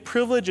give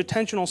privileged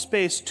attentional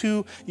space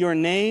to your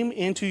name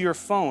and to your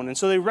phone. And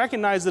so they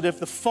recognize that if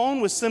the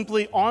phone was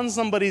simply on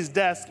somebody's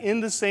desk in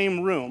the same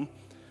room,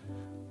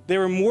 they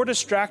were more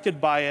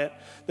distracted by it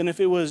than if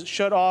it was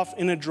shut off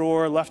in a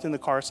drawer, left in the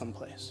car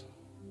someplace.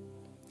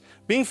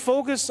 Being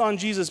focused on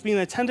Jesus, being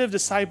an attentive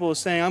disciple is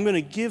saying, I'm going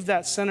to give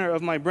that center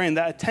of my brain,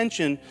 that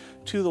attention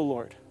to the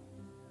Lord.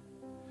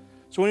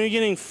 So when you're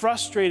getting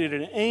frustrated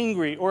and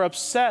angry or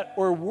upset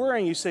or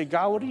worrying, you say,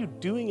 God, what are you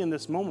doing in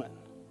this moment?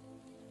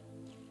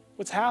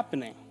 What's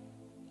happening?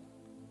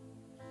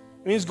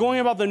 It means going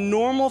about the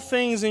normal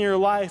things in your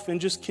life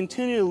and just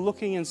continually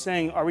looking and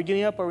saying, are we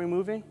getting up? Are we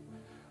moving?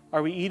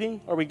 Are we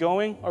eating? Are we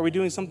going? Are we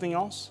doing something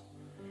else?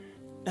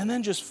 And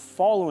then just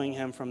following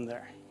him from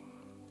there.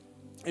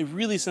 It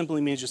really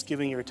simply means just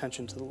giving your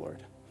attention to the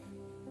Lord.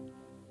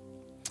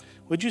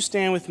 Would you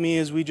stand with me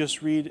as we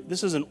just read?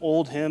 This is an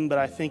old hymn, but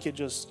I think it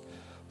just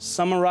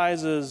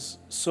summarizes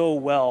so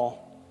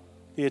well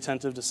the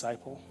attentive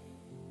disciple.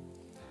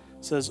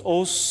 It says,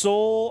 O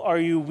soul, are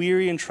you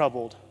weary and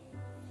troubled?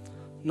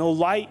 No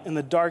light in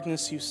the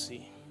darkness you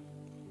see.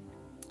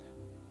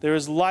 There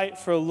is light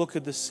for a look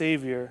at the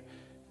Savior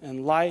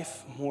and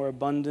life more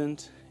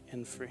abundant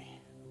and free.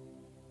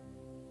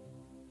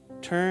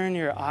 Turn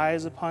your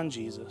eyes upon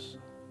Jesus.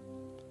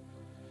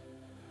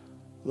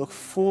 Look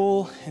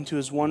full into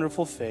his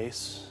wonderful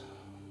face,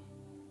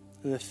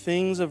 and the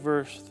things of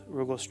earth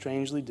will go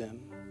strangely dim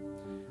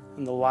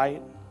in the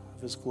light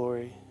of his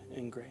glory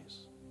and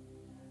grace.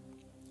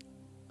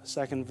 The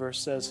second verse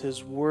says,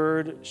 his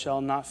word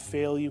shall not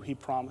fail you, he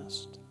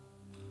promised.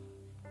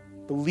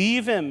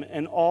 Believe him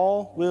and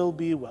all will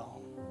be well.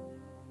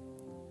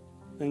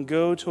 Then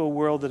go to a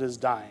world that is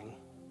dying,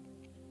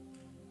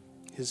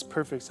 his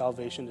perfect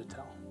salvation to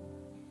tell.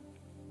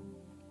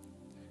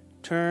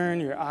 Turn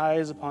your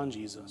eyes upon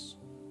Jesus.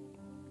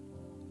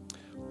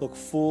 Look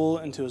full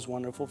into his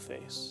wonderful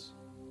face.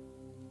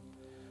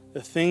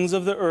 The things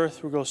of the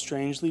earth will grow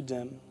strangely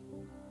dim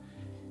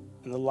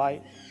in the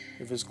light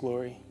of his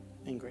glory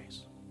and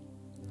grace.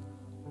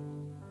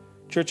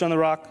 Church on the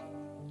Rock,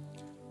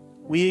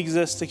 we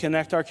exist to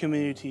connect our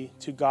community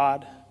to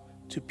God,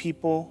 to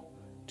people,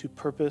 to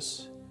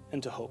purpose,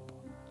 and to hope.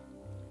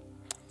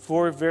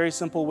 4 very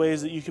simple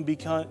ways that you can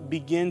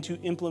begin to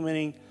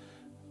implementing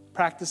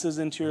practices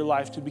into your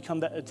life to become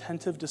that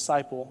attentive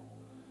disciple,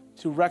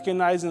 to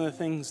recognizing the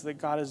things that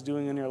God is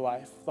doing in your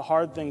life, the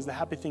hard things, the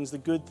happy things, the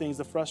good things,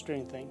 the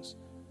frustrating things.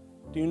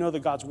 Do you know that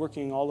God's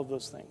working in all of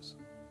those things?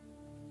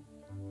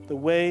 The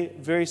way,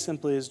 very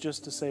simply, is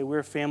just to say we're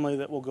a family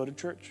that will go to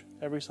church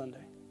every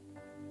Sunday.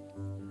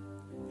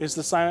 It's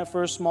to sign up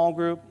for a small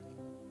group,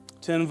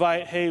 to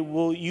invite, hey,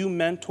 will you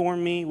mentor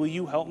me? Will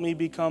you help me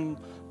become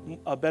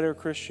a better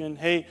Christian?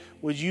 Hey,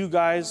 would you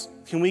guys,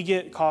 can we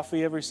get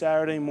coffee every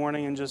Saturday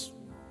morning and just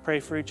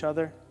pray for each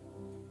other?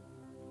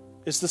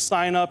 It's to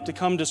sign up to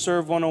come to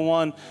Serve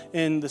 101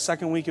 in the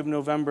second week of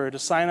November, to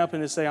sign up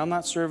and to say, I'm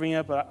not serving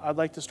yet, but I'd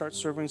like to start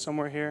serving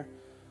somewhere here.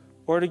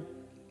 Or to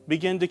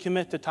begin to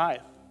commit to tithe,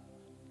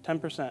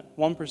 10%,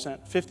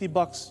 1%,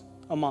 $50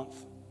 a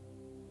month.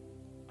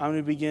 I'm going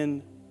to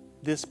begin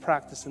this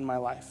practice in my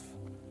life.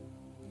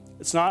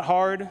 It's not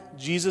hard.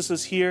 Jesus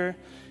is here.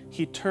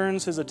 He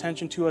turns his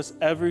attention to us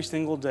every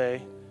single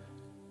day.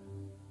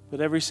 But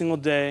every single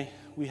day,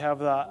 we have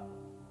that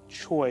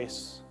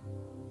choice.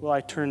 Will I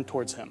turn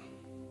towards him?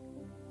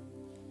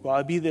 Will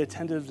I be the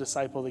attentive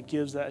disciple that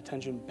gives that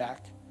attention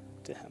back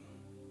to him?